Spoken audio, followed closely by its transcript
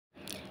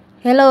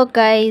Hello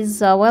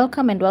guys,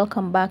 welcome and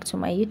welcome back to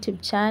my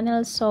YouTube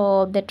channel.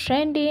 So the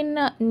trending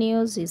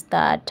news is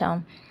that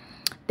the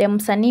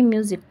Msanii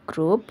music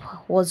group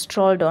was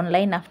trolled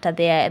online after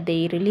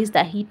they released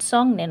a hit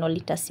song Neno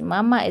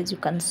Litasimama, as you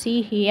can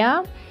see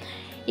here.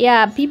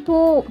 Yeah,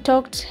 people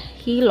talked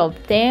ill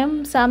of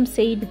them. Some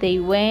said they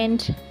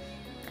went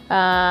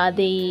beyond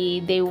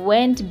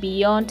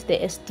the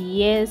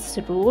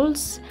SDS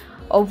rules,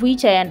 of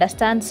which I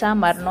understand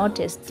some are not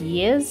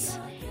SDS.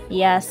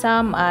 Yeah,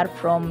 some are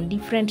from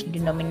different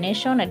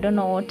denomination. I don't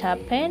know what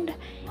happened.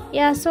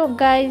 Yeah, so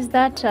guys,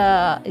 that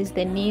is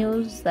the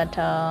news that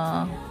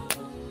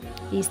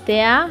is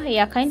there.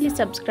 Yeah, kindly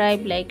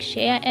subscribe, like,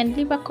 share, and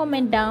leave a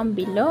comment down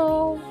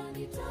below.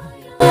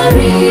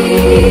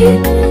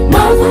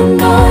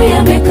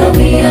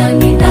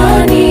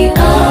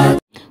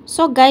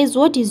 So guys,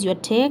 what is your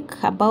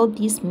take about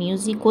this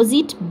music? Was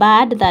it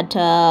bad that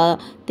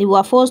they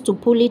were forced to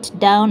pull it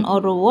down, or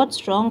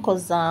what's wrong?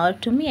 Because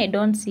to me, I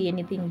don't see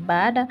anything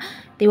bad.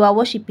 They were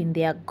worshiping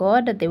their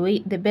God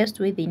the best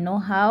way they know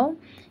how.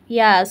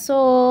 Yeah,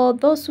 so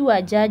those who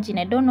are judging,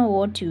 I don't know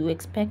what you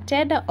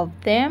expected of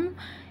them.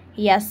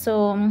 Yeah,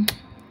 so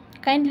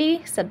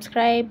kindly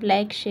subscribe,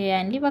 like, share,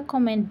 and leave a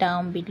comment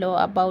down below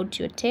about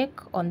your take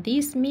on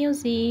this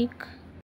music.